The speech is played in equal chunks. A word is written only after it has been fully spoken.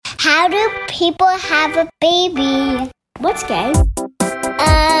How do people have a baby? What's gay?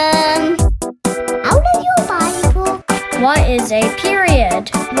 How does your Bible? What is a period?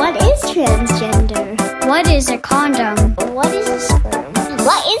 What is transgender? What is a condom? What is a sperm?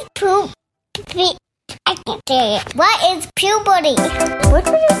 What is I can't say it. What is puberty? What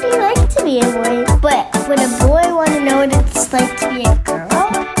would it be like to be a boy? But would a boy want to know what it's like to be a girl?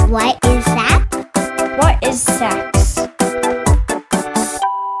 What is that? What is sex?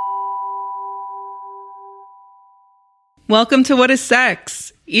 Welcome to What is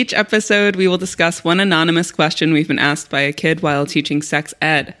Sex? Each episode, we will discuss one anonymous question we've been asked by a kid while teaching sex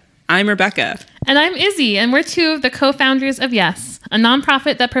ed. I'm Rebecca. And I'm Izzy, and we're two of the co-founders of Yes, a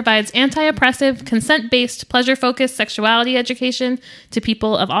nonprofit that provides anti-oppressive, consent-based, pleasure-focused sexuality education to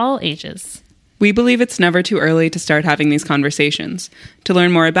people of all ages. We believe it's never too early to start having these conversations. To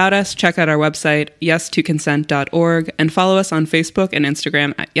learn more about us, check out our website, yes2consent.org, and follow us on Facebook and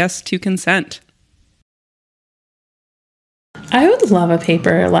Instagram at yes2consent. I would love a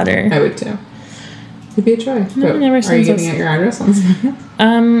paper letter. I would too. It'd be a try. No, never are you giving out your address on Instagram?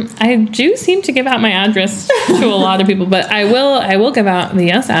 I do seem to give out my address to a lot of people, but I will give out the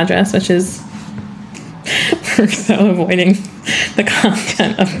Yes address, which is we're so avoiding the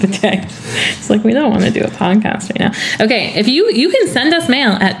content of the day. It's like we don't want to do a podcast right now. Okay, if you can send us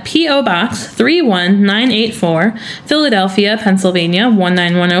mail at P.O. Box 31984, Philadelphia, Pennsylvania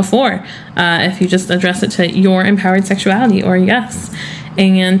 19104. If you just address it to Your Empowered Sexuality or Yes.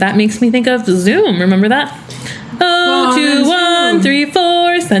 And that makes me think of Zoom. Remember that?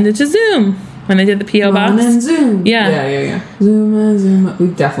 02134. Send it to Zoom. When I did the P.O. Box. And Zoom. Yeah. Zoom.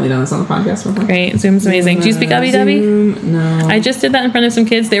 We've definitely done this on the podcast before. Great. Zoom's amazing. Do you speak WW? No. I just did that in front of some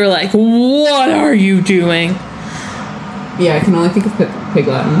kids. They were like, what are you doing? Yeah, I can only think of Pig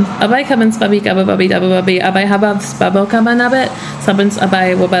Latin. Abay kabans babi kaba babi daba babi. Abay hababs babo kaba nabit. Sabans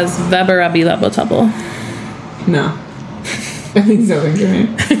abay wabaz veber abi labo tubble. No. I think so.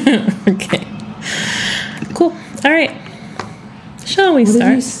 Okay. Cool. All right. Shall we start? What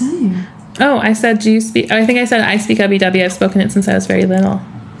did you say? Oh, I said, do you speak? I think I said I speak WW. I've spoken it since I was very little.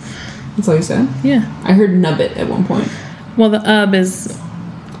 That's all you said? Yeah. I heard nubbit at one point. Well, the is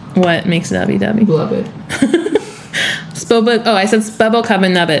what makes it WW. Blubbit. I said spubbo cubba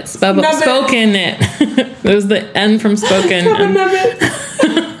nubbit. Spoken it. It was the N from spoken.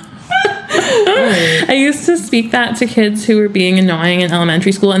 I used to speak that to kids who were being annoying in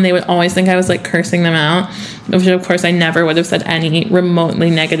elementary school, and they would always think I was like cursing them out, which of course I never would have said any remotely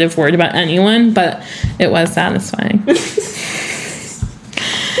negative word about anyone, but it was satisfying.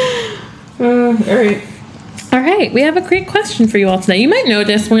 All right, we have a great question for you all today. You might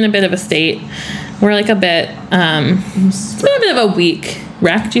notice we're in a bit of a state. We're like a bit it's been a bit of a week.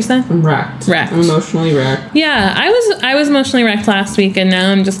 Wrecked, you said? I'm wrecked. I'm emotionally wrecked. Yeah, I was emotionally wrecked last week, and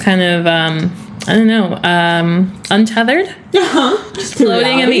now I'm just kind of untethered. Just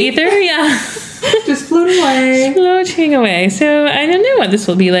floating in the ether. Yeah. Just floating away. Floating away. So I don't know what this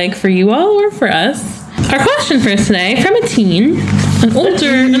will be like for you all or for us. Our question for us today from a teen, an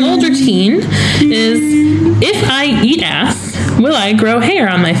older teen, is: if I eat ass, will I grow hair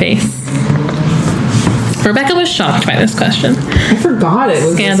on my face? Rebecca was shocked by this question. I forgot it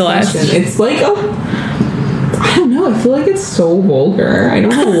was scandalous. This question. It's like, I don't know. I feel like it's so vulgar. I don't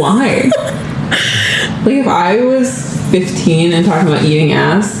know why. Like, if I was 15 and talking about eating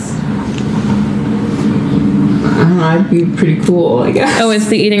ass, I don't know, I'd be pretty cool, I guess. Oh, it's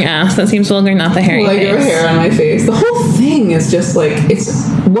the eating ass that seems vulgar, not the hairy face. Like, hair on my face. The whole thing is just like,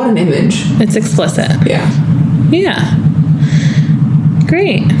 what an image. It's explicit. Yeah. Yeah.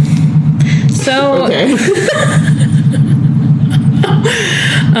 Great. So, okay.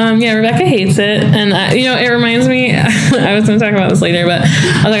 Rebecca hates it, and it reminds me. I was going to talk about this later, but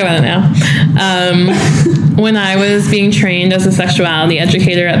I'll talk about it now. When I was being trained as a sexuality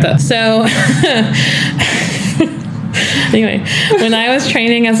educator anyway, when I was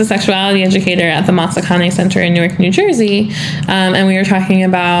training as a sexuality educator at the Masakane Center in Newark, New Jersey, and we were talking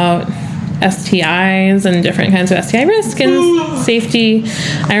about STIs and different kinds of STI risk and safety,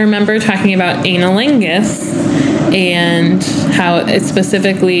 I remember talking about analingus and how it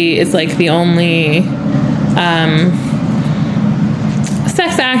specifically is like the only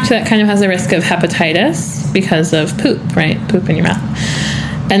sex act that kind of has a risk of hepatitis because of poop, right? Poop in your mouth.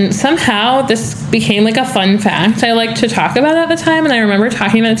 And somehow this became like a fun fact I liked to talk about at the time. And I remember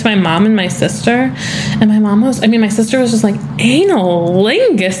talking about it to my mom and my sister. And my sister was just like,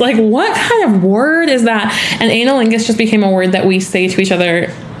 analingus? Like, what kind of word is that? And analingus just became a word that we say to each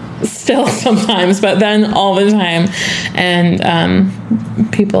other still sometimes, but then all the time. And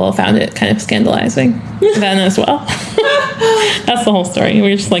people found it kind of scandalizing then as well. That's the whole story.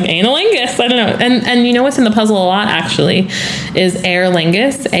 We're just like analingus. I don't know. And you know what's in the puzzle a lot actually is Aer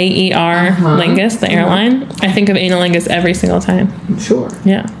Lingus, AER Lingus, the airline. I think of analingus every single time. Sure.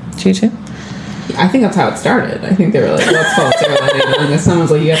 Yeah. Do you too? I think that's how it started. I think they were like, let's call it airline analingus.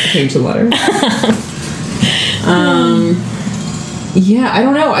 Someone's like, you have to change the letter. Yeah, I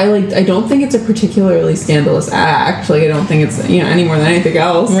don't know. I don't think it's a particularly scandalous act. Like, I don't think it's, any more than anything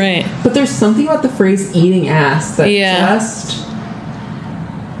else. Right. But there's something about the phrase eating ass that just,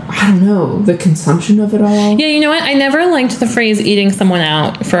 I don't know, the consumption of it all. Yeah, you know what? I never liked the phrase eating someone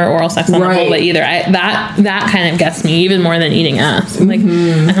out for oral sex on the vulva either. That kind of gets me even more than eating ass. I'm like,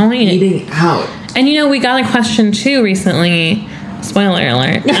 I don't want to eating out. And we got a question too recently. Spoiler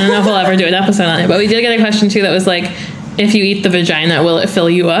alert. I don't know if we'll ever do an episode on it, but we did get a question too that was like, if you eat the vagina, will it fill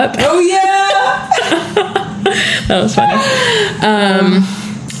you up? Oh, yeah! That was funny.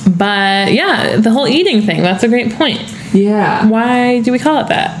 But yeah, the whole eating thing, that's a great point. Yeah. Why do we call it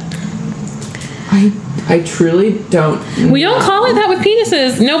that? I truly don't know. We don't call it that with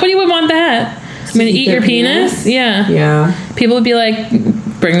penises. Nobody would want that. I'm going to eat your penis? Yeah. Yeah. People would be like,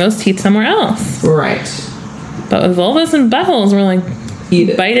 bring those teeth somewhere else. Right. But with vulvas and buttholes, we're like, eat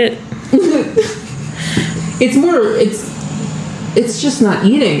it. Bite it. It's just not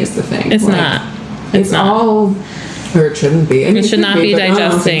eating is the thing. It's not. It's not. All, or it shouldn't be. I mean, it should not be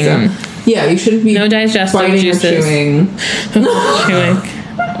digesting. Yeah, you shouldn't be no digestive juices. Or chewing. Chewing.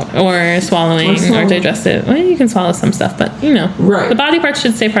 Or swallowing or digestive. Well, you can swallow some stuff, but right. The body parts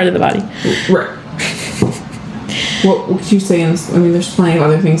should stay part of the body. Right. What could you say? There's plenty of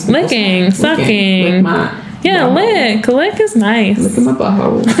other things. Licking, sucking. Lick my lick. Lick is nice. Lick in my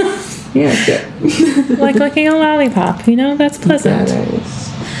butthole. Yeah, it's good. Like licking a lollipop. That's pleasant. That is.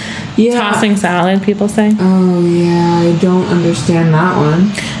 Yeah. Tossing salad, people say. Oh, yeah. I don't understand that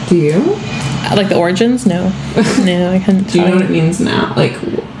one. Do you? Like the origins? No. No, I couldn't Do you know what it means now? Like,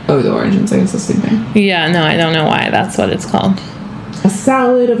 the origins. I guess that's the same thing. Yeah, no, I don't know why that's what it's called. A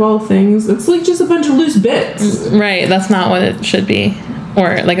salad of all things. It's like just a bunch of loose bits. Right. That's not what it should be.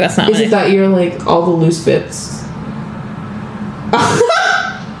 Or, like, that's not Is it that you're, like, all the loose bits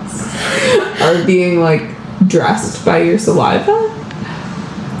are being, like, dressed by your saliva?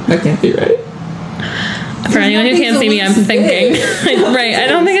 That can't be right. For anyone who can't see me, I'm thinking. Right. I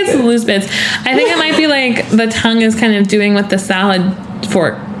don't think it's the loose bits. I think it might be, like, the tongue is kind of doing what the salad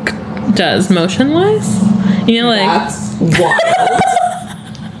fork does motion-wise. That's wild.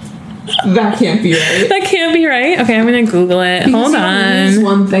 That can't be right. That can't be right. Okay, I'm gonna Google it. Because hold on. Use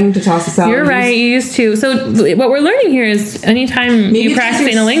one thing to toss a salad. You're right. You used to. So what we're learning here is anytime you practice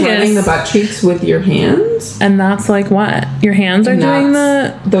analingus, spreading the butt cheeks with your hands, and that's like what your hands are doing.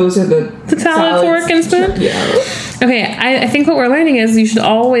 Those are the salad fork and spoon. Yeah. Okay, I think what we're learning is you should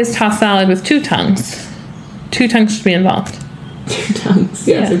always toss salad with 2 tongues. 2 tongues should be involved. 2 tongues.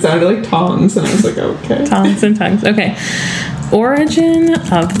 Yes, it sounded like tongs, and I was like, okay. Tongs and tongues. Okay. Origin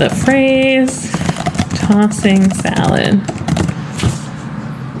of the phrase tossing salad.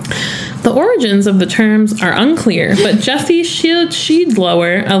 The origins of the terms are unclear, but Jesse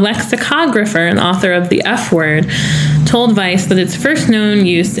Schiedlower, a lexicographer and author of The F Word, told Vice that its first known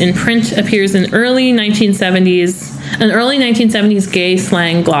use in print appears in an early 1970s gay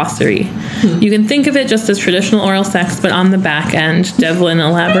slang glossary. You can think of it just as traditional oral sex, but on the back end. Devlin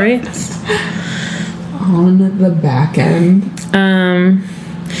elaborates. On the back end.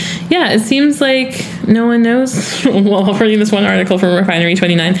 Yeah, it seems like no one knows. Well, reading this one article from Refinery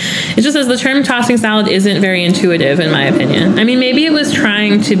 29, it just says the term tossing salad isn't very intuitive, in my opinion. I mean, maybe it was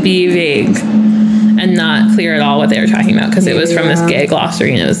trying to be vague and not clear at all what they were talking about, because it was from this gay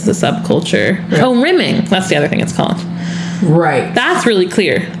glossary and it was the subculture. Right. Oh, rimming. That's the other thing it's called. Right. That's really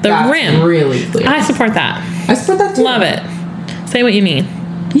clear. That's rim. really clear. I support that. I support that too. Love it. Say what you mean.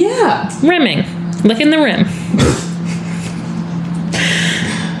 Yeah. Rimming. Licking the rim.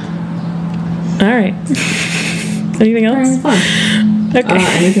 All right. Anything else? Fun. Okay.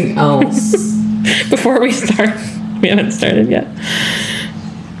 Anything else? Before we start. We haven't started yet.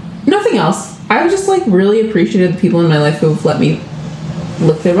 Nothing else. I've just really appreciated the people in my life who have let me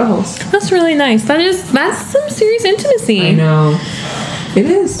lick their buttholes. That's really nice. That's some serious intimacy. I know. It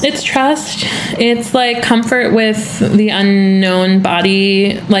is. It's trust. It's like comfort with the unknown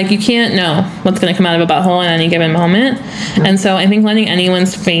body. Like, you can't know what's going to come out of a butthole at any given moment. Yeah. And so I think letting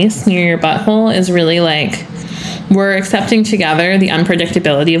anyone's face near your butthole is really like, we're accepting together the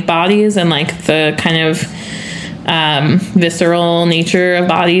unpredictability of bodies and like the kind of visceral nature of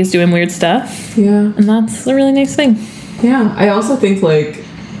bodies doing weird stuff. Yeah. And that's a really nice thing. Yeah. I also think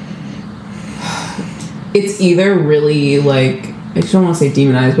it's either really, like, I don't want to say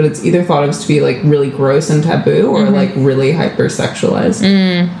demonized, but it's either thought of to be, like, really gross and taboo or, like, really hypersexualized.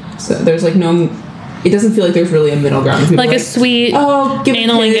 So there's, like, no... It doesn't feel like there's really a middle ground. People Like a sweet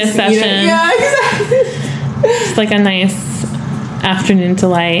analingus session. Yeah, exactly. Just like a nice afternoon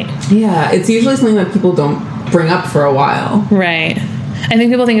delight. Yeah, it's usually something that people don't bring up for a while. Right. I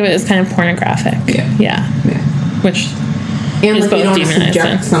think people think of it as kind of pornographic. Yeah. Which and is like both you don't want to demonized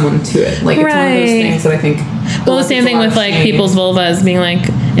subject someone to it. Like it's one of those things that I think. Well, the same thing with like people's vulvas being like,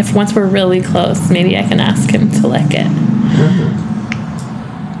 if once we're really close, maybe I can ask him to lick it.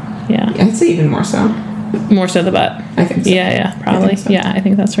 Yeah. I'd say even more so. More so the butt. I think so. Yeah, probably. So. Yeah, I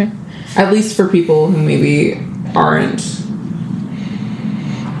think that's right. At least for people who maybe aren't.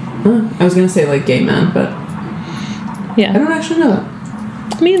 I was gonna say like gay men, but yeah, I don't actually know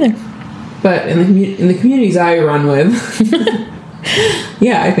that. Me either. But in the communities I run with,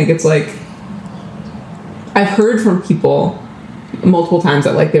 yeah, I think it's like I've heard from people multiple times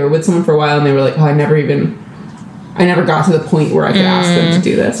that like they were with someone for a while and they were like, oh, I never got to the point where I could ask them to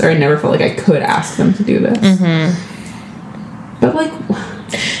do this, or I never felt like I could ask them to do this. But like,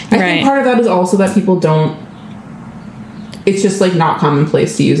 I think part of that is also that people don't. It's just like not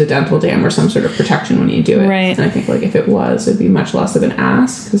commonplace to use a dental dam or some sort of protection when you do it. Right. And I think like if it was, it'd be much less of an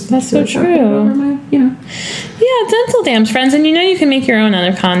ask. That's so true. Yeah, dental dams, friends, and you can make your own out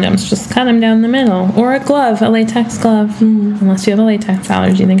of condoms. Just cut them down the middle, or a glove, a latex glove. Unless you have a latex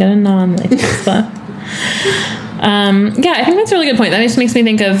allergy, then get a non-latex glove. I think that's a really good point. That just makes me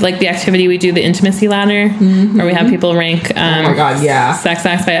think of like the activity we do, the intimacy ladder, where we have people rank. Oh my god, yeah. Sex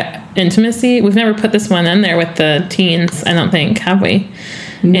acts by intimacy. We've never put this one in there with the teens. I don't think, have we?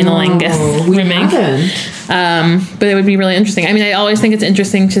 Analingus rimming. But it would be really interesting. I mean, I always think it's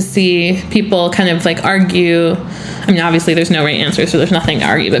interesting to see people kind of like argue. I mean, obviously there's no right answer, so there's nothing to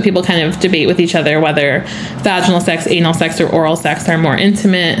argue, but people kind of debate with each other whether vaginal sex, anal sex, or oral sex are more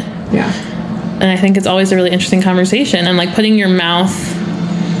intimate. Yeah. And I think it's always a really interesting conversation. And like putting your mouth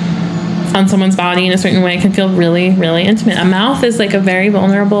on someone's body in a certain way can feel really, really intimate. A mouth is like a very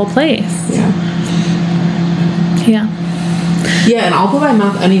vulnerable place. Yeah, and I'll put my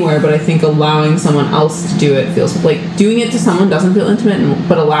mouth anywhere, but I think allowing someone else to do it feels like doing it to someone doesn't feel intimate,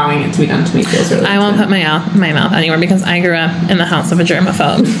 but allowing it to be done to me feels really intimate. I won't put my mouth anywhere because I grew up in the house of a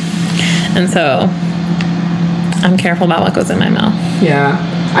germaphobe. And so I'm careful about what goes in my mouth.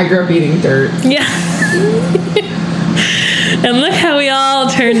 Yeah. I grew up eating dirt. Yeah. And look how we all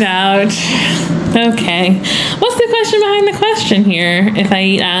turned out. Okay. What's the question behind the question here? If I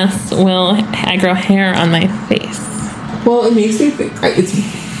eat ass, will I grow hair on my face? Well, it makes me think...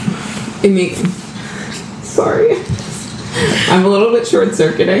 Sorry. I'm a little bit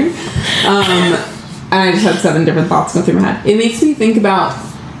short-circuiting. And I just had 7 different thoughts go through my head. It makes me think about,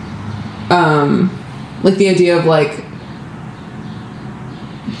 like, the idea of, like,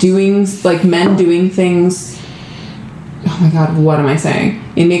 men doing things. Oh my god, what am I saying?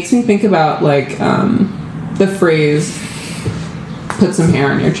 It makes me think about like the phrase "put some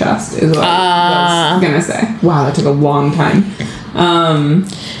hair on your chest" is what I was gonna say. Wow, that took a long time.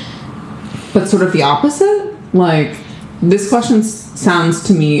 But sort of the opposite. Like this question sounds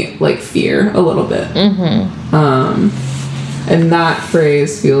to me like fear a little bit. And that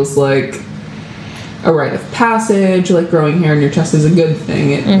phrase feels like a rite of passage, like growing hair on your chest is a good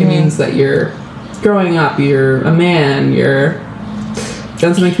thing. It means that you're growing up, you're a man, you're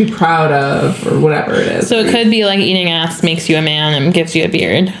done something to be proud of, or whatever it is. So it could be like eating ass makes you a man and gives you a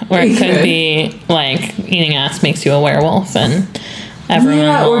beard, or it could be like eating ass makes you a werewolf and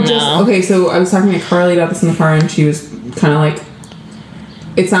everyone will know. Okay, so I was talking to Carly about this in the car, and she was kind of like,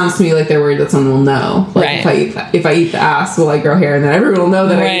 it sounds to me like they're worried that someone will know. Like if I eat the ass, will I grow hair? And then everyone will know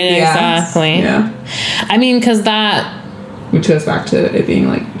that I ate the ass. Exactly. Yeah. I mean, because that... Which goes back to it being,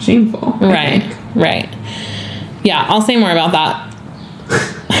 like, shameful. Right. Yeah, I'll say more about that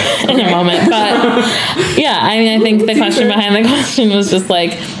in a moment. But, yeah, I mean, I think the question behind the question was just,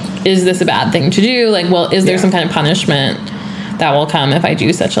 like, is this a bad thing to do? Like, well, is there some kind of punishment that will come if I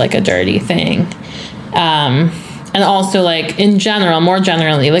do such, like, a dirty thing? And also, like, in general, more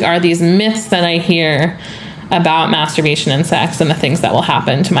generally, like, are these myths that I hear about masturbation and sex and the things that will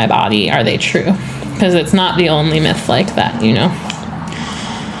happen to my body, are they true? Because it's not the only myth like that, you know?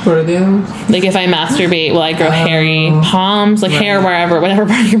 What are the other ones? Like, if I masturbate, will I grow hairy palms? Like, hair wherever, whatever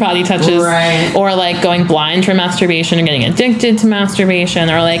part of your body touches. Right. Or, like, going blind from masturbation or getting addicted to masturbation.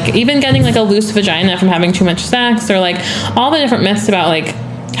 Or, like, even getting, like, a loose vagina from having too much sex. Or, like, all the different myths about, like,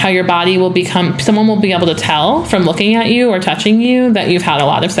 how your body will become, someone will be able to tell from looking at you or touching you that you've had a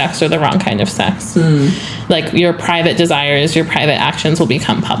lot of sex or the wrong kind of sex. Like your private desires, your private actions will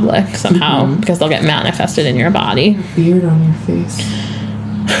become public somehow because they'll get manifested in your body. Beard on your face.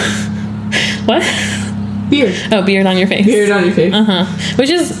 What? Beard. Oh, beard on your face. Beard on your face. Which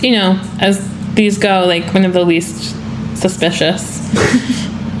is, you know, as these go, like one of the least suspicious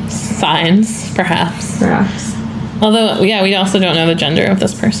signs, perhaps. Although, yeah, we also don't know the gender of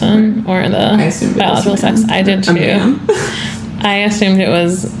this person or the biological sex. I did too. I assumed it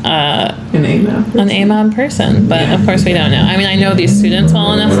was an AMAB person, but of course we don't know. I mean, I know these students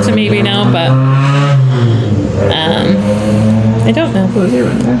well enough to maybe know, but I don't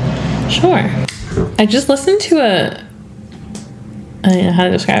know. Sure. I just listened to I don't know how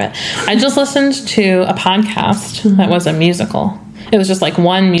to describe it. I just listened to a podcast that was a musical. It was just like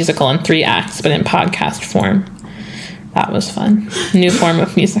one musical in 3 acts, but in podcast form. That was fun. New form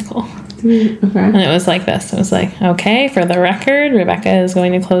of musical. Okay. And it was like this. It was like, okay, for the record, Rebecca is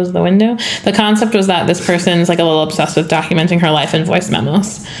going to close the window. The concept was that this person's like a little obsessed with documenting her life in voice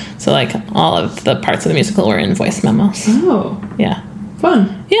memos. So like all of the parts of the musical were in voice memos. Oh. Yeah.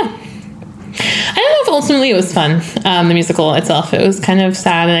 Fun. Yeah. I don't know if ultimately it was fun, the musical itself. It was kind of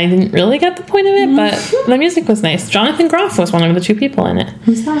sad, and I didn't really get the point of it, but the music was nice. Jonathan Groff was one of the 2 people in it.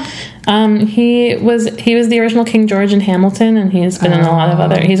 Who's that? He was the original King George in Hamilton, and he's been in a lot of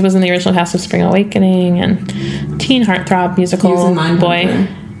other... He was in the original cast of Spring Awakening and Teen Heartthrob musical. He was in Boy.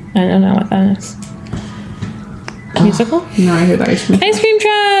 I don't know what that is. Musical? No, I hear the ice cream. Ice cream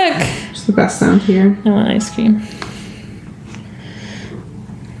truck! It's the best sound here. I want ice cream.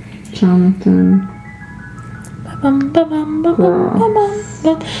 Jonathan.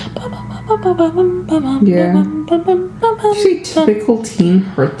 Yeah. Did you say typical teen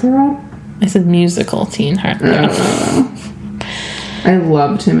heartthrob? I said musical teen heartthrob. I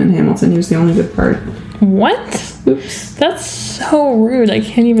loved him in Hamilton. He was the only good part. What? Oops. That's so rude. I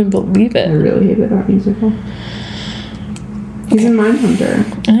can't even believe I it. really hated that musical. He's in Mindhunter.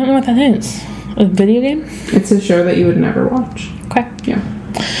 I don't know what that is. A video game? It's a show that you would never watch. Okay. Yeah.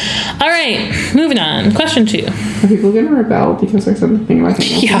 All right. Moving on. Question 2. Are people going to rebel because I said the thing about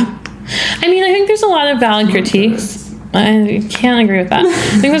Hamilton? Yeah. I mean, I think there's a lot of valid critiques. I can't agree with that. I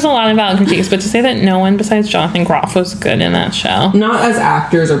think there's a lot of valid critiques, but to say that no one besides Jonathan Groff was good in that show. Not as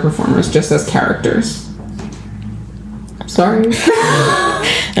actors or performers, just as characters. Sorry.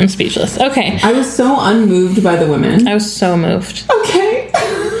 I'm speechless. Okay. I was so unmoved by the women. I was so moved. Okay.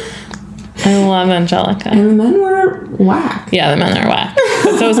 I love Angelica. And the men were whack. Yeah, the men are whack.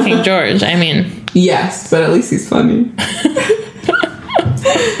 But so is King George. I mean... Yes, but at least he's funny.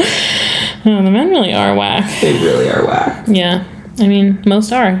 Oh, the men really are whack. They really are whack. Yeah. I mean,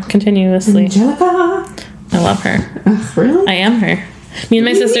 most are, continuously. Angelica. I love her. Ugh, really? I am her. Me and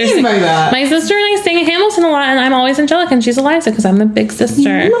my sister... by that? My sister and I sing at Hamilton a lot, and I'm always Angelica, and she's Eliza, because I'm the big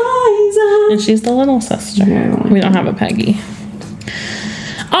sister. Eliza. And she's the little sister. Yeah, I don't like we don't have a Peggy.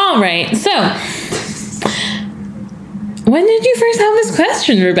 All right, so... When did you first have this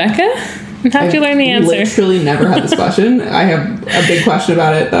question, Rebecca? How did you learn the answer? Literally never had this question. I have a big question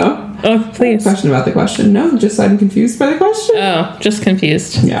about it, though. Oh, please. Question about the question. No, just I'm confused by the question. Oh, just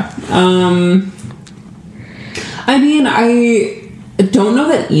confused. Yeah. I mean, I don't know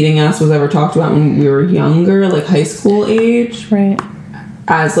that eating ass was ever talked about when we were younger, like high school age. Right.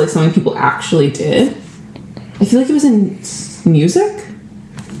 As like something people actually did. I feel like it was in music.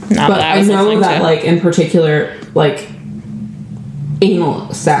 Not but that I was know listening that to. like in particular, like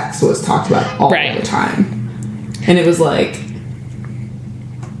anal sex was talked about all Right. the time. And it was like...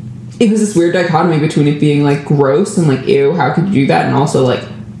 It was this weird dichotomy between it being like gross and like ew, how could you do that, and also like,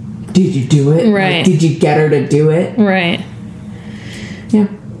 did you do it? Right. Like, did you get her to do it? Right. Yeah.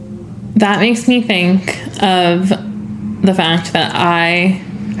 That makes me think of the fact that I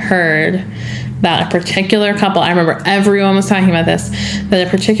heard that a particular couple, I remember everyone was talking about this, that a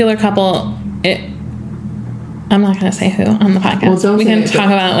particular couple, I'm not going to say who on the podcast. Well, don't we say can it, talk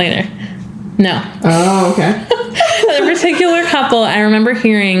but- about it later. No. Oh, okay. A particular couple, I remember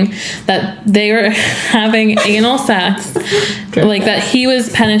hearing that they were having anal sex, like that he was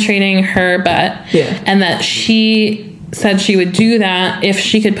penetrating her butt, Yeah. and that she said she would do that if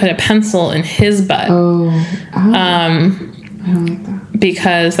she could put a pencil in his butt. Oh. I don't like that.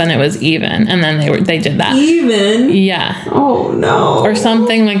 Because then it was even, and then they did that. Even? Yeah. Oh, no. Or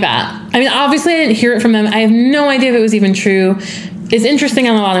something like that. I mean, obviously I didn't hear it from them. I have no idea if it was even true. It's interesting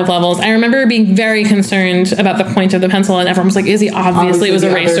on a lot of levels. I remember being very concerned about the point of the pencil, and everyone was like, Izzy, obviously it was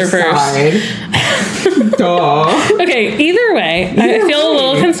a racer first. Duh. Okay, either way, I feel a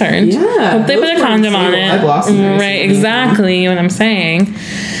little concerned. Yeah, Hope they put a those condom weren't on stable. it. I've lost them Right, recently. exactly what I'm saying.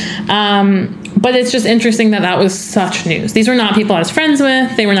 But it's just interesting that was such news. These were not people I was friends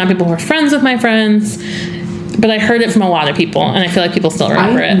with. They were not people who were friends with my friends. But I heard it from a lot of people, and I feel like people still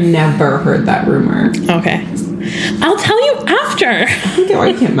remember I never heard that rumor. it. Okay. I'll tell you after. I don't get why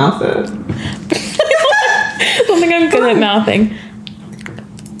you can't mouth it. I don't think I'm good at mouthing.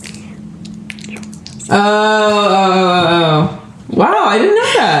 Oh. Wow, I didn't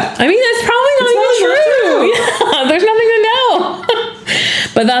know that. I mean, it's probably not even true. Yeah, there's nothing to know.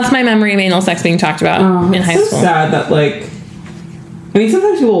 But that's my memory of anal sex being talked about in It's high so school. sad that, like, I mean,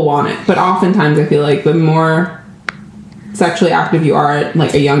 sometimes people want it, but oftentimes I feel like the more sexually active you are at,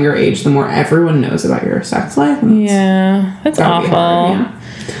 like, a younger age, the more everyone knows about your sex life. And Yeah, that's gotta be awful. hard,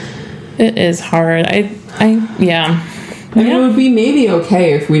 yeah. It is hard. Yeah. I mean, it would be maybe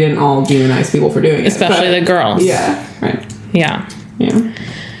okay if we didn't all demonize people for doing it. Especially but- the girls. Yeah, right. Yeah. Yeah.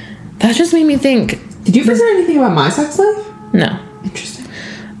 That just made me think, Did you ever hear anything about my sex life? no. Interesting.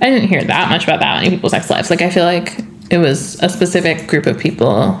 I didn't hear that much about that many people's sex lives. Like, I feel like it was a specific group of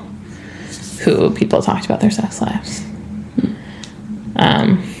people who people talked about their sex lives.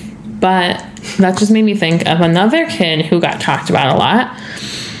 But that just made me think of another kid who got talked about a lot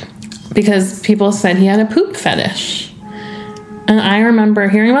because people said he had a poop fetish. And I remember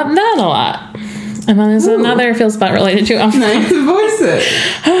hearing about that a lot. And then there's another feel spot related to it. Nice to voice it.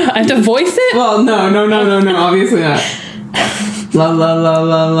 I have to voice it? Well, no, obviously not. La la la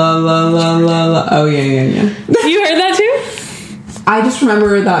la la la la la la. Oh yeah. You heard that too? I just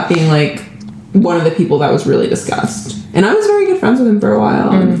remember that being like one of the people that was really discussed, and I was very good friends with him for a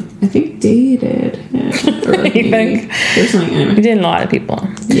while. And I think dated him. Or like You maybe. think? There's something We anyway. did a lot of people.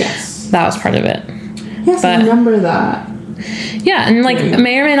 Yes. That was part of it. Yes, I But- remember that. Yeah, and like Yeah.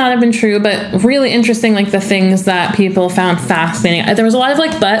 may or may not have been true, but really interesting, like the things that people found fascinating. There was a lot of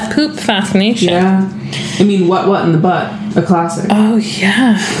like butt poop fascination. Yeah. I mean, what in the butt? A classic. Oh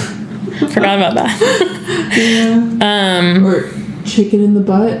yeah. Forgot about that. Or chicken in the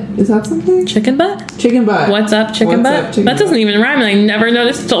butt. Is that something? Chicken butt? Chicken butt. What's up, chicken What's butt? up, chicken That doesn't butt? even rhyme, and I never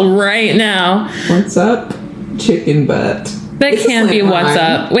noticed till right now. What's up? Chicken butt. That It's a can't be slant what's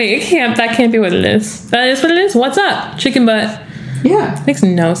line. up. Wait, that can't be what it is. That is what it is? What's up? Chicken butt. Yeah. Makes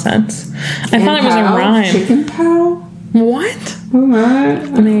no sense. I thought it was a Pow? rhyme. Chicken pow? What? Oh my.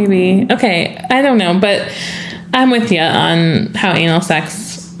 Maybe. Okay, I don't know, but I'm with you on how anal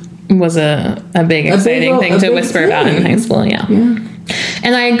sex was a big, exciting thing to whisper about in high school. Yeah. Yeah.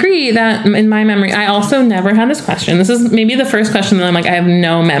 And I agree that in my memory, I also never had this question. This is maybe the first question that I'm like, I have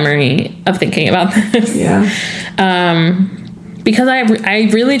no memory of thinking about this. Yeah. Because I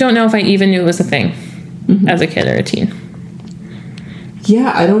really don't know if I even knew it was a thing as a kid or a teen.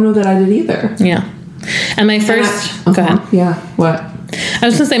 Yeah, I don't know that I did either. Yeah. And my first... Go ahead. Yeah. What? I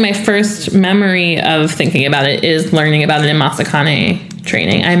was going to say my first memory of thinking about it is learning about it in Masakane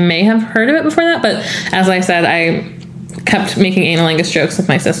training. I may have heard of it before that, but as I said, I kept making analingus jokes with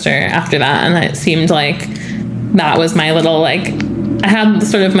my sister after that, and it seemed like that was my little, like... I had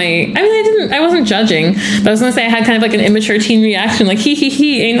sort of I wasn't judging, but I was going to say I had kind of like an immature teen reaction, like,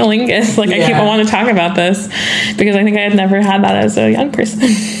 hee, analingus. Like, I want to talk about this, because I think I had never had that as a young person.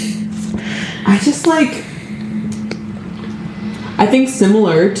 I just like... I think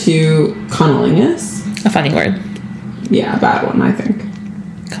similar to cunnilingus. A funny word. Yeah, a bad one, I think.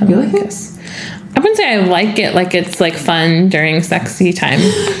 You like it? I wouldn't say I like it like it's like fun during sexy time,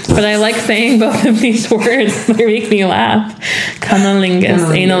 but I like saying both of these words. They make me laugh. Cunnilingus,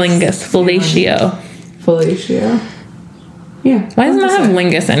 analingus, fellatio. Fellatio. Yeah. Why doesn't that have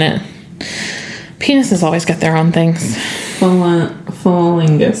lingus in it? Penises always get their own things.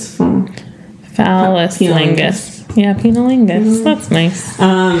 Phalangus. Phallus lingus. Yeah, penalingus. That's nice.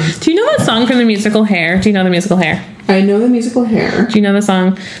 Do you know that song from the musical Hair? Do you know the musical Hair? I know the musical Hair. Do you know the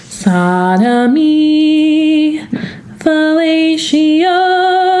song Sodomy, fellatio,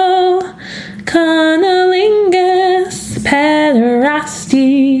 cunnilingus,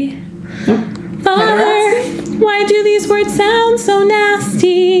 pederasty? Father, why do these words sound so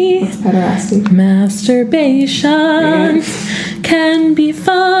nasty? Pederasty. Masturbation can be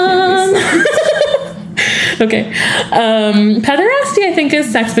fun. Okay. Pederasty, I think, is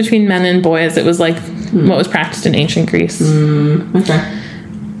sex between men and boys. It was like what was practiced in ancient Greece. Okay.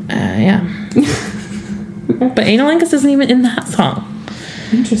 Yeah. But analingus isn't even in that song.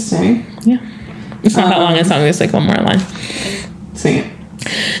 Interesting. Yeah. It's not that long a song. There's like one more line. Sing it.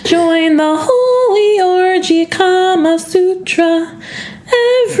 Join the holy orgy Kama Sutra,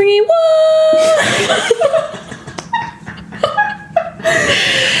 everyone.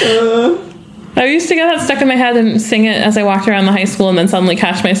 I used to get that stuck in my head and sing it as I walked around the high school, and then suddenly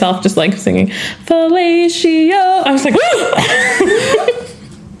catch myself just like singing fellatio. I was like,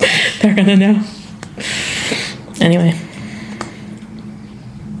 they're gonna know. Anyway.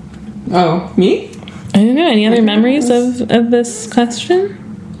 Oh, me? I don't know. Any other memories of this question?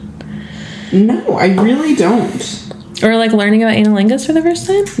 No, I really don't. Or like learning about analingus for the first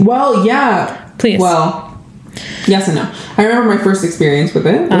time? Well, yeah. Please. Well, yes and no. I remember my first experience with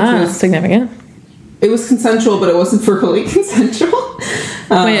it. Which was significant. It was consensual, but it wasn't verbally consensual.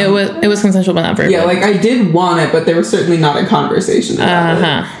 Wait, it was consensual, but not verbally. Yeah, like I did want it, but there was certainly not a conversation about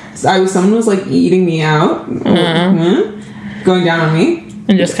it. So someone was like eating me out, going down on me.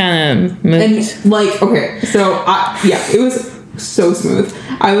 And just kind of moved. And like, okay, so it was so smooth.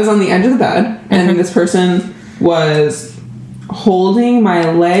 I was on the edge of the bed, and this person was holding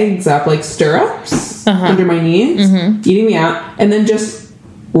my legs up like stirrups under my knees, eating me out, and then just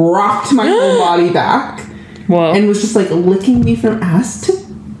rocked my whole body back. Whoa. And was just like licking me from ass to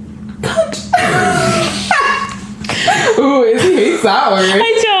cunt. Ooh, Izzy hates that word.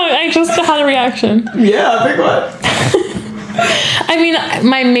 I don't. I just had a reaction. Yeah, big one. I mean,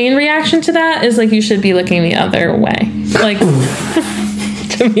 my main reaction to that is like you should be looking the other way. Like,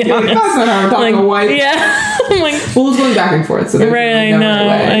 to be honest. That's not how we're talking about white. Yeah. I'm like, well, it's going back and forth. So right,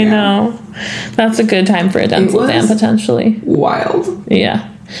 I know. That's a good time for a dental dam, potentially. Wild. Yeah.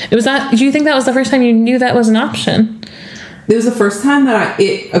 It was that. Do you think that was the first time you knew that was an option? It was the first time that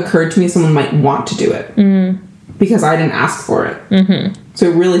it occurred to me someone might want to do it. Because I didn't ask for it. So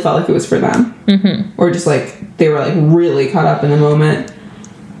it really felt like it was for them. Or just like they were like really caught up in the moment.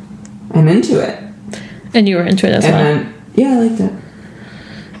 I'm into it. And you were into it as well. And then, yeah, I liked it.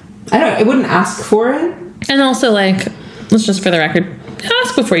 I wouldn't ask for it. And also, like, let's just for the record,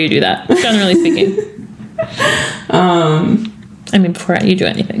 ask before you do that, generally speaking. I mean, before you do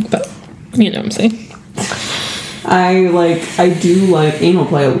anything, but you know what I'm saying. I do like anal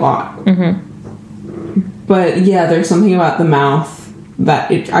play a lot. But yeah, there's something about the mouth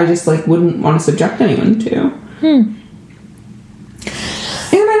that I just like wouldn't want to subject anyone to. And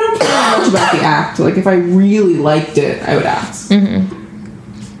I don't care much about the act. Like if I really liked it, I would ask.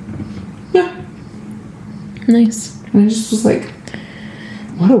 Yeah. Nice. And I just was like,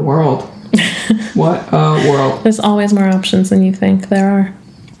 what a world. What a world. There's always more options than you think there are.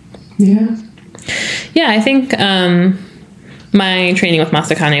 Yeah. Yeah, I think my training with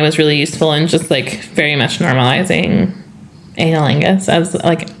Masakane was really useful in just like very much normalizing analingus as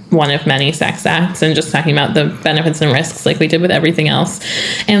like one of many sex acts and just talking about the benefits and risks like we did with everything else,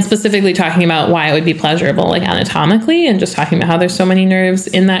 and specifically talking about why it would be pleasurable like anatomically, and just talking about how there's so many nerves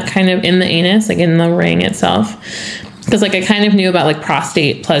in that kind of in the anus, like in the ring itself, because like I kind of knew about like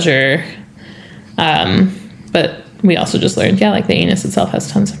prostate pleasure, but we also just learned like the anus itself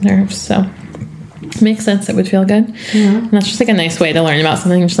has tons of nerves, so makes sense it would feel good. And that's just like a nice way to learn about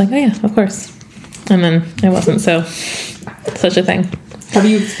something. Just like, oh yeah, of course. And then it wasn't such a thing. Have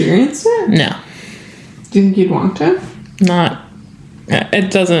you experienced it? No. Do you think you'd want to? Not. It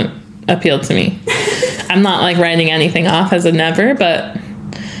doesn't appeal to me. I'm not like writing anything off as a never, but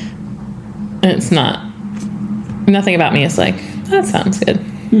it's not. Nothing about me is like, that sounds good.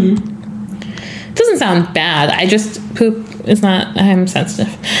 It doesn't sound bad. I just poop is not. I'm sensitive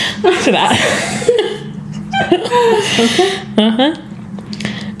to that. Okay.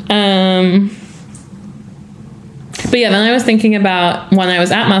 But yeah, then I was thinking about when I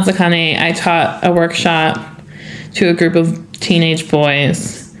was at Masakane, I taught a workshop to a group of teenage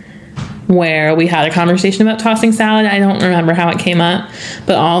boys where we had a conversation about tossing salad. I don't remember how it came up,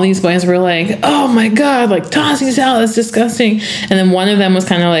 but all these boys were like, oh my God, like tossing salad is disgusting. And then one of them was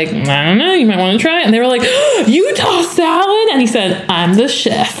kind of like, I don't know, you might want to try it. And they were like, oh, you toss salad? And he said, I'm the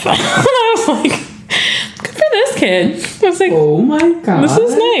chef. And I was like, good for this kid. I was like, oh my God, this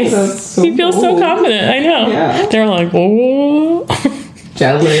is nice. So he feels so confident. I know. Yeah. They're like, oh.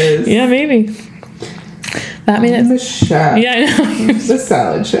 Jealous. Yeah, maybe. That made it. The chef. Yeah, I know. He's the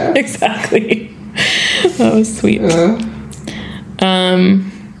salad chef. Exactly. That was sweet. Okay,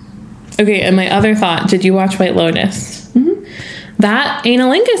 and my other thought, did you watch White Lotus? That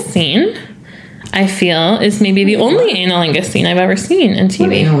analingus scene, I feel, is maybe the only analingus scene I've ever seen in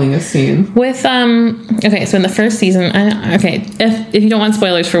TV. What analingus scene? With, okay, so in the first season, if you don't want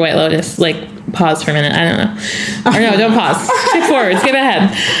spoilers for White Lotus, like, pause for a minute, I don't know. Or no, don't pause. Skip forward, skip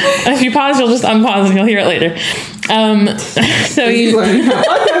ahead. If you pause, you'll just unpause and you'll hear it later. So you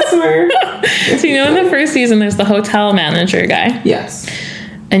know in the first season, there's the hotel manager guy. Yes.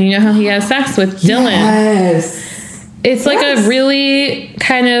 And you know how he has sex with Dylan. Yes. It's like a really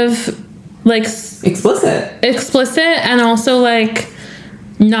kind of like explicit and also like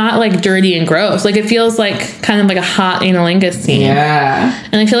not like dirty and gross. Like it feels like kind of like a hot analingus scene. Yeah.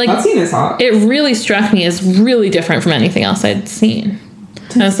 And I feel like That scene is hot. it really struck me as really different from anything else I'd seen.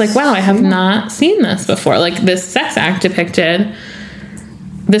 And I was like, wow, I have not seen this before. Like this sex act depicted,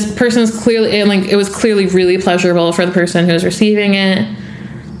 this person's clearly, like it was clearly really pleasurable for the person who was receiving it.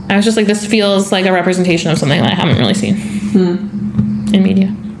 I was just like, this feels like a representation of something that I haven't really seen in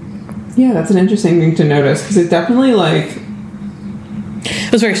media. Yeah, that's an interesting thing to notice because it definitely like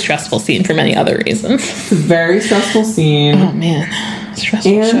It was a very stressful scene for many other reasons. it's a very stressful scene. Oh man,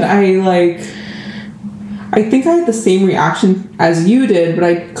 stressful. And shit. I think I had the same reaction as you did, but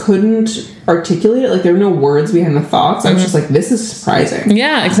I couldn't articulate it. Like there were no words behind the thoughts. I was just like, this is surprising.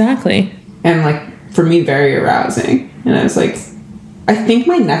 Yeah, exactly. And like for me, very arousing. And I was like, I think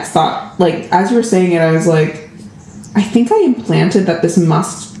my next thought, like as you were saying it, I was like, I think I implanted that this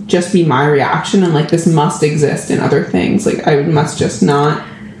must just be my reaction and like this must exist in other things. Like I must just not.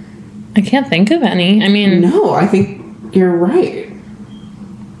 I can't think of any. I mean, No, I think you're right.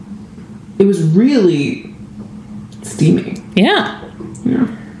 It was really steamy. yeah. Yeah.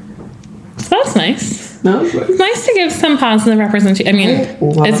 So that's nice. No, it was It's nice to give some positive representation. I mean, I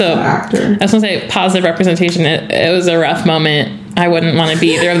love it's that actor. I was gonna say positive representation. It was a rough moment. I wouldn't want to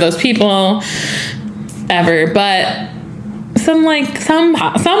be either of those people ever, but some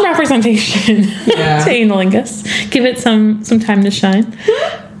representation Yeah. to analingus. Give it some time to shine.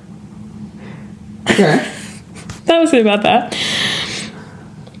 Okay. That was good about that.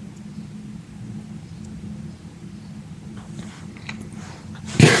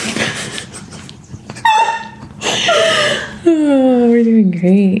 Oh, we're doing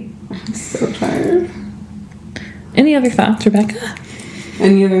great. So tired. Any other thoughts, Rebecca?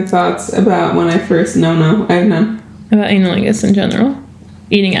 Any other thoughts about when I first? No, I have none. About analingus in general?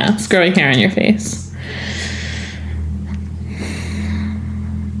 Eating ass, growing hair on your face.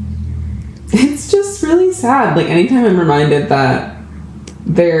 It's just really sad. Like anytime I'm reminded that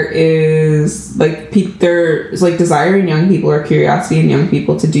there is like there's like desire in young people or curiosity in young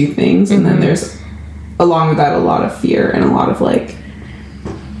people to do things, and then there's along with that a lot of fear and a lot of like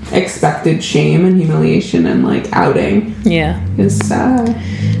expected shame and humiliation and like outing Yeah. is sad.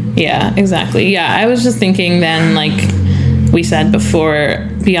 Yeah, exactly. Yeah, I was just thinking then, like we said before,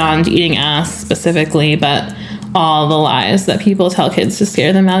 beyond eating ass specifically, but all the lies that people tell kids to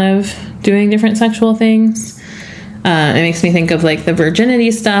scare them out of doing different sexual things. It makes me think of like the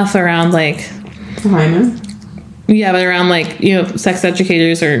virginity stuff around like, Hyman. yeah, but around like, you know, sex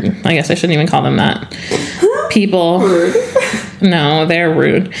educators, or I guess I shouldn't even call them that. People, no, they're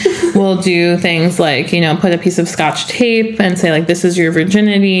rude, will do things like, you know, put a piece of Scotch tape and say like, this is your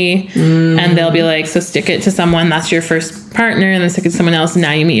virginity. And they'll be like, so stick it to someone that's your first partner, and then stick it to someone else, and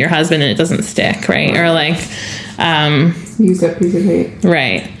now you meet your husband and it doesn't stick, right? Or like, Use that piece of tape.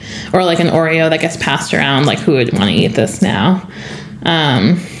 right. Or like an Oreo that gets passed around, like who would want to eat this now?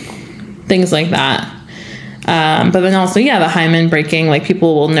 Things like that. But then also, yeah, the hymen breaking, like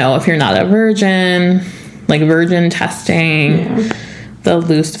people will know if you're not a virgin, like virgin testing, the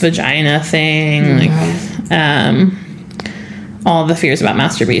loose vagina thing, like all the fears about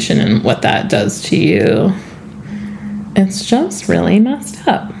masturbation and what that does to you. It's just really messed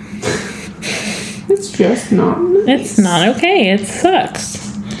up. It's just not nice. It's not okay. It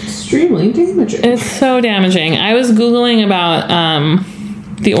sucks. Extremely damaging. It's so damaging. I was Googling about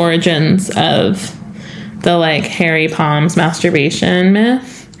the origins of the like hairy palms masturbation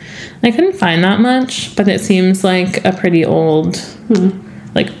myth. I couldn't find that much, but it seems like a pretty old, sort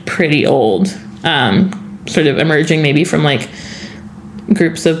of emerging maybe from like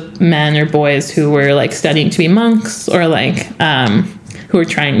groups of men or boys who were like studying to be monks, or like who were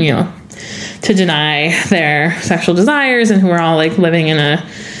trying, you know, to deny their sexual desires, and who were all like living in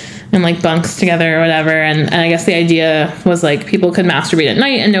like bunks together or whatever. And I guess the idea was like people could masturbate at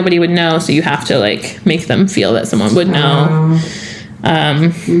night and nobody would know, so you have to like make them feel that someone would know.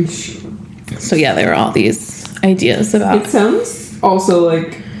 So yeah, there were all these ideas about. It sounds also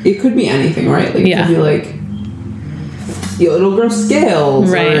like it could be anything, right? Like it Yeah. could be like, you know, it'll grow scales,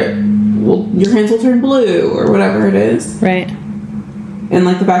 Right. or your hands will turn blue, or whatever it is. Right. And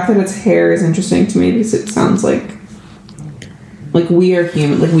like the fact that it's hair is interesting to me because it sounds like we are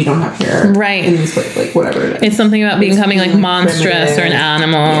human, like we don't have hair, Right. In this place, like whatever it is. It's something about becoming like monstrous or an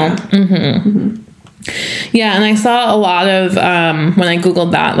animal. Yeah, and I saw a lot of when I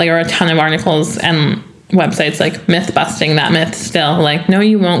googled that, like, or a ton of articles and websites like myth busting that myth still, like, no,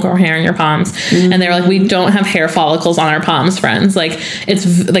 you won't grow hair in your palms. And they were like, we don't have hair follicles on our palms, friends. Like,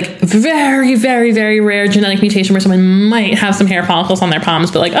 it's like very, very, very rare genetic mutation where someone might have some hair follicles on their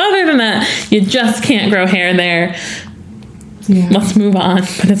palms, but like other than that, you just can't grow hair there. Yeah. let's move on.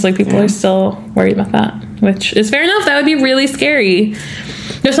 But it's like people are still worried about that, which is fair enough. That would be really scary.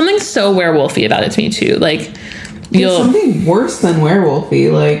 There's something so werewolfy about it to me too. Like, There's something worse than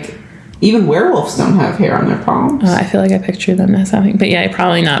werewolfy. Like, even werewolves don't have hair on their palms. I feel like I picture them as having, but yeah,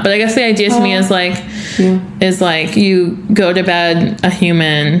 probably not. But I guess the idea to me is like you go to bed a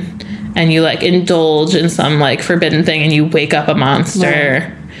human and you like indulge in some like forbidden thing and you wake up a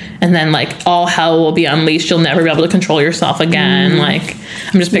monster. And then, like, all hell will be unleashed. You'll never be able to control yourself again. Like,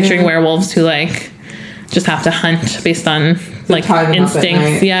 I'm just picturing werewolves who, like, just have to hunt based on, like,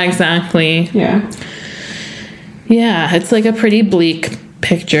 instincts. Yeah, exactly. Yeah. Yeah, it's, like, a pretty bleak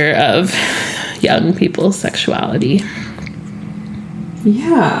picture of young people's sexuality.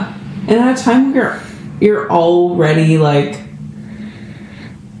 Yeah. And at a time where you're already, like,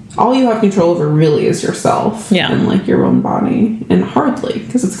 all you have control over really is yourself and like your own body, and hardly,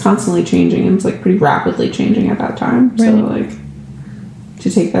 because it's constantly changing and it's like pretty rapidly changing at that time. So like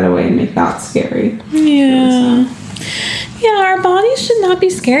to take that away and make that scary. Yeah, our bodies should not be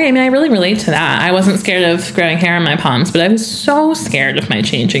scary. I mean, I really relate to that. I wasn't scared of growing hair on my palms, but I was so scared of my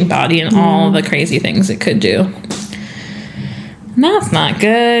changing body and all the crazy things it could do. And that's not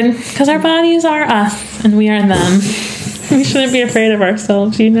good, because our bodies are us and we are them. We shouldn't be afraid of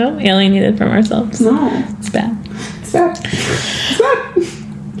ourselves, alienated from ourselves. No. It's bad. It's bad. It's bad.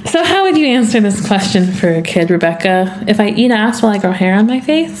 So how would you answer this question for a kid, Rebecca? If I eat ass, will I grow hair on my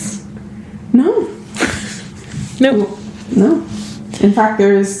face? No. Nope. No. In fact,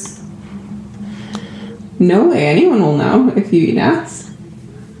 there's no way anyone will know if you eat ass.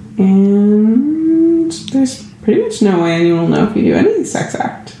 And there's pretty much no way anyone will know if you do any sex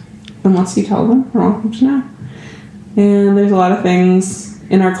act. Unless you tell them, or want them to know. And there's a lot of things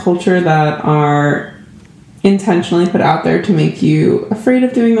in our culture that are intentionally put out there to make you afraid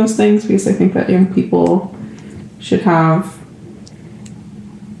of doing those things, because I think that young people should have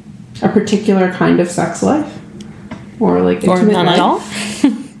a particular kind of sex life. Or like or intimate none life, at all.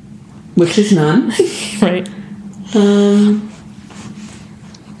 which is none. Right. And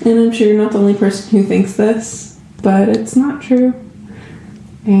I'm sure you're not the only person who thinks this, but it's not true.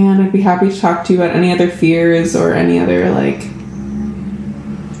 And I'd be happy to talk to you about any other fears or any other, like,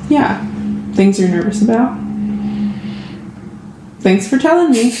 things you're nervous about. Thanks for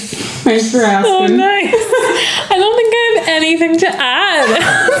telling me. Thanks for asking. Oh, nice. I don't think I have anything to add.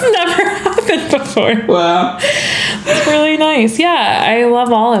 It's never happened before. Wow. It's really nice. Yeah, I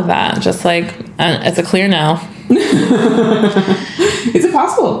love all of that. Just like, it's a clear no. Is it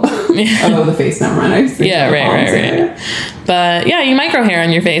possible? Oh, the face, never mind. Right. But yeah, you might grow hair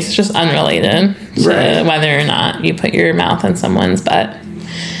on your face. It's just unrelated to whether or not you put your mouth on someone's butt.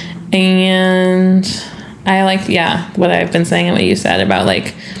 And I like, what I've been saying and what you said about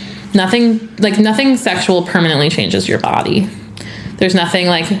like nothing sexual permanently changes your body. There's nothing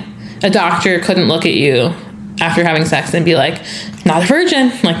like a doctor couldn't look at you after having sex and be like, not a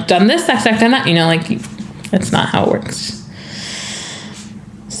virgin, like done this sex act, done that, like it's not how it works.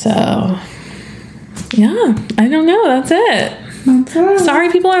 So, yeah, I don't know. That's it.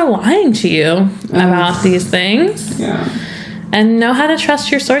 Sorry people are lying to you about these things. Yeah. And know how to trust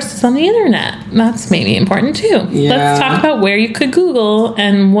your sources on the internet. That's maybe important too. Yeah. Let's talk about where you could Google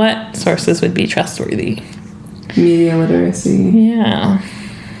and what sources would be trustworthy. Media literacy. Yeah.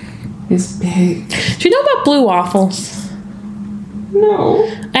 Is big. Do you know about blue waffles? No.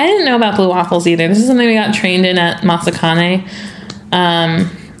 I didn't know about blue waffles either. This is something we got trained in at Masakane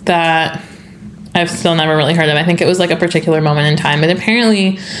that I've still never really heard of. I think it was like a particular moment in time. But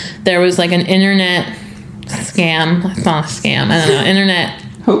apparently there was like an internet scam. It's not a scam. I don't know. Internet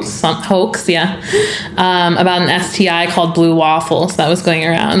hoax, yeah. About an STI called blue waffles that was going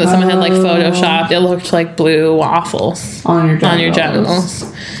around. That someone had like photoshopped. It looked like blue waffles on your genitals.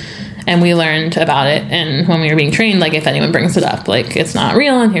 And we learned about it, and when we were being trained, like if anyone brings it up, like it's not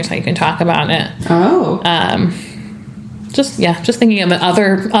real, and here's how you can talk about it. Oh. Just thinking of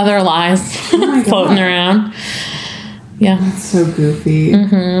other lies floating around. Yeah. That's so goofy.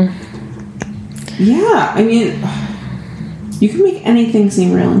 Mm-hmm. Yeah, I mean, you can make anything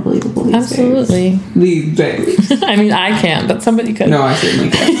seem real and believable these Absolutely. days. These days. I mean, I can't, but somebody could. No, I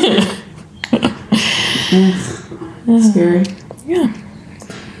certainly can. Scary. Yeah.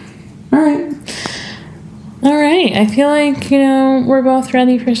 All right. I feel like, we're both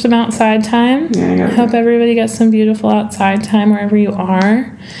ready for some outside time. Yeah, I hope everybody gets some beautiful outside time wherever you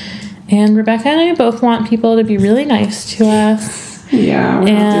are. And Rebecca and I both want people to be really nice to us. Yeah,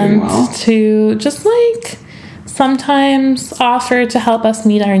 we're not doing well. And to just like sometimes offer to help us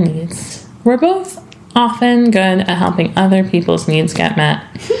meet our needs. We're both often good at helping other people's needs get met.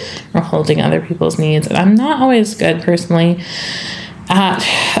 or holding other people's needs. And I'm not always good personally at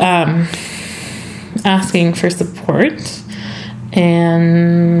asking for support.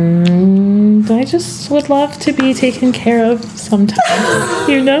 And I just would love to be taken care of sometimes,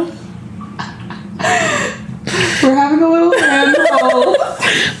 you know? We're having a little hand hold.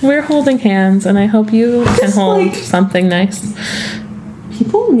 We're holding hands, and I hope you can Just, hold like- something nice.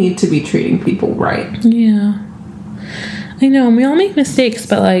 People need to be treating people right. Yeah. I know, and we all make mistakes,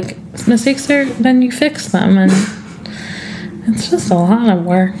 but like, mistakes are, then you fix them, and it's just a lot of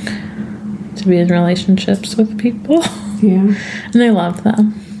work to be in relationships with people. Yeah. And I love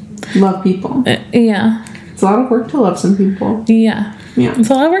them. Love people. Yeah. It's a lot of work to love some people. Yeah. Yeah. It's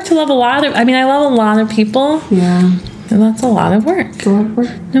a lot of work to love a lot of, I love a lot of people, Yeah. and that's a lot of work. It's a lot of work.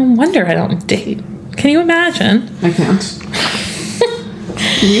 No wonder I don't date. Can you imagine? I can't.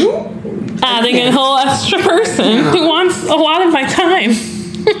 You? Adding a whole extra person who wants a lot of my time.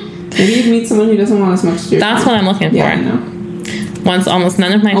 Maybe you'd meet someone who doesn't want as much as you. That's what I'm looking for. Yeah, I know. Wants almost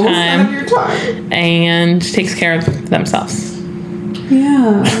none of my Almost time. none of your time. And takes care of themselves.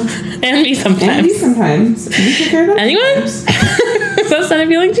 Yeah. And me sometimes. And you sometimes. You take care of them. Anyone? Does that sound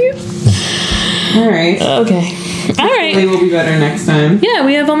appealing to you? All right. Okay. All Hopefully right. we'll be better next time. Yeah,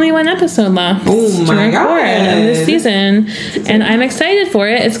 we have only one episode left. Oh my to record God. of this season. And I'm excited for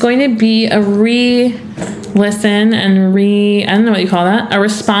it. It's going to be a re-listen and I don't know what you call that. A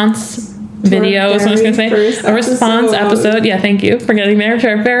response video is what I was going to say. A response episode. Yeah, thank you for getting there. To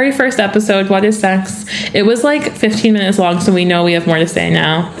our very first episode, What is Sex? It was like 15 minutes long, so we know we have more to say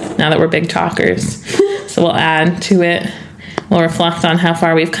now that we're big talkers. So we'll add to it. We'll reflect on how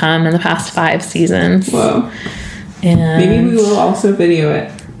far we've come in the past 5 seasons. Whoa. And Maybe we will also video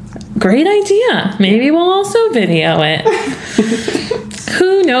it. great idea. Maybe we'll also video it.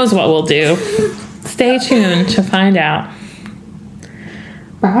 Who knows what we'll do? Stay tuned to find out.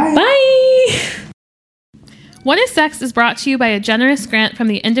 Bye. Bye! What is Sex is brought to you by a generous grant from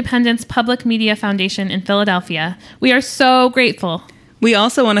the Independence Public Media Foundation in Philadelphia. We are so grateful. We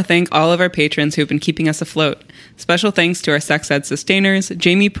also want to thank all of our patrons who've been keeping us afloat. Special thanks to our sex ed sustainers,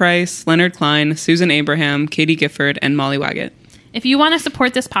 Jamie Price, Leonard Klein, Susan Abraham, Katie Gifford, and Molly Waggett. If you want to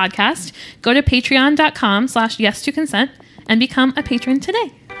support this podcast, go to patreon.com/yes2consent and become a patron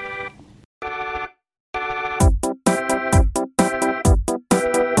today.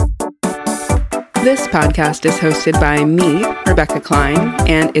 This podcast is hosted by me, Rebecca Klein,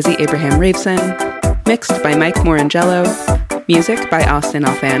 and Izzy Abraham Raveson, mixed by Mike Morangello, music by Austin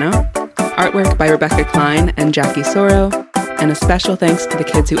Alfano, artwork by Rebecca Klein and Jackie Soro, and a special thanks to the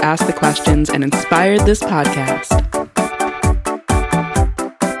kids who asked the questions and inspired this podcast.